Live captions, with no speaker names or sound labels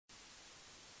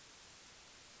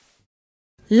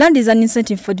Land is an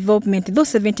incentive for development, though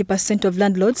 70% of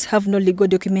landlords have no legal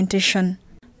documentation.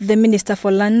 The Minister for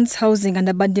Lands, Housing and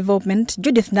Urban Development,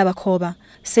 Judith Nabakooba,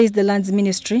 says the Lands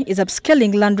Ministry is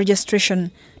upscaling land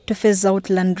registration to phase out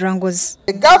land wrangles.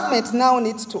 The government now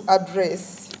needs to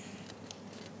address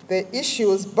the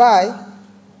issues by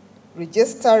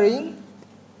registering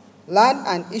land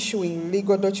and issuing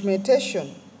legal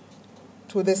documentation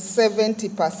to the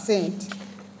 70%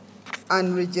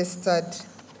 unregistered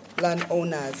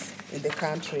landowners in the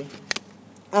country.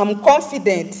 I'm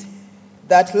confident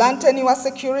that land tenure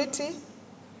security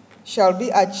shall be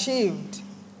achieved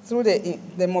through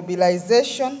the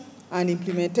mobilization and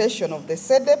implementation of the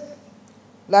SEDEP,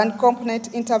 land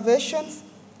component interventions,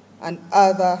 and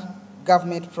other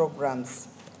government programs.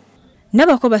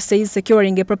 Nabakooba says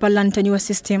securing a proper land tenure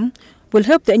system will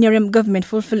help the NRM government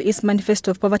fulfill its manifesto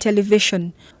of poverty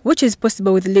alleviation, which is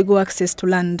possible with legal access to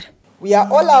land. We are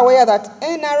all aware that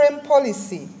NRM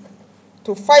policy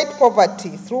to fight poverty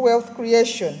through wealth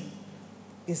creation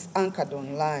is anchored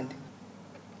on land.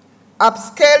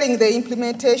 Upscaling the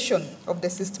implementation of the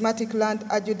systematic land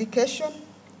adjudication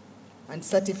and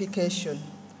certification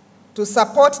to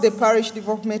support the parish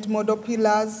development model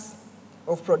pillars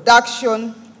of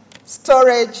production,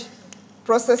 storage,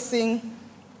 processing,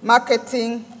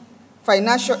 marketing,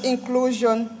 financial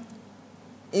inclusion,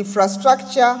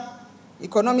 infrastructure,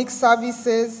 economic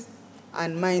services,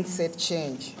 and mindset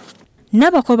change.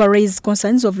 Nabakooba raised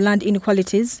concerns of land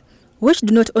inequalities, which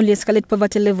do not only escalate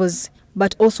poverty levels,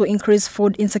 but also increase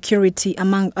food insecurity,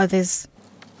 among others.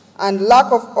 And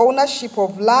lack of ownership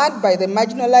of land by the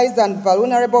marginalized and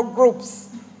vulnerable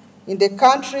groups in the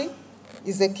country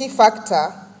is a key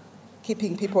factor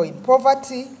keeping people in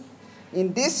poverty.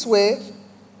 In this way,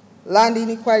 land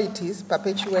inequalities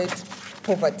perpetuate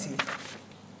poverty.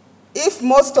 If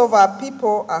most of our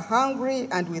people are hungry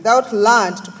and without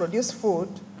land to produce food,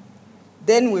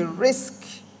 then we risk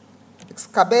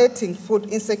excavating food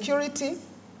insecurity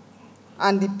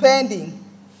and depending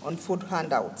on food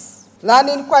handouts. Land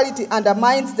inequality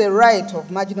undermines the right of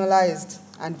marginalized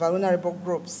and vulnerable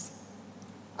groups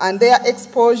and their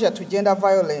exposure to gender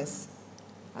violence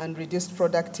and reduced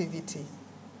productivity.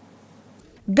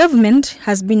 Government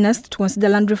has been asked to consider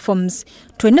land reforms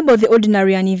to enable the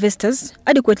ordinary and investors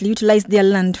adequately utilize their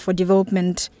land for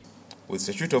development. With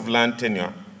Statute of Land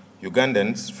Tenure,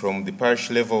 Ugandans from the parish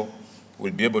level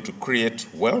will be able to create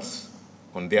wealth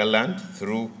on their land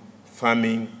through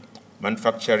farming,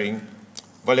 manufacturing,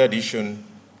 value addition,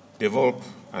 develop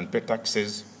and pay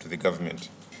taxes to the government.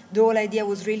 The whole idea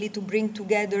was really to bring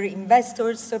together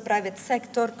investors, private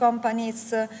sector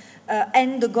companies,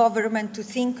 and the government to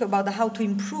think about how to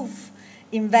improve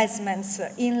investments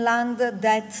in land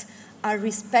that are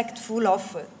respectful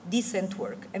of decent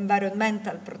work,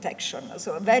 environmental protection.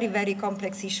 So very, very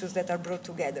complex issues that are brought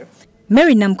together.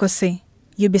 Mary Namkose,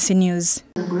 UBC News.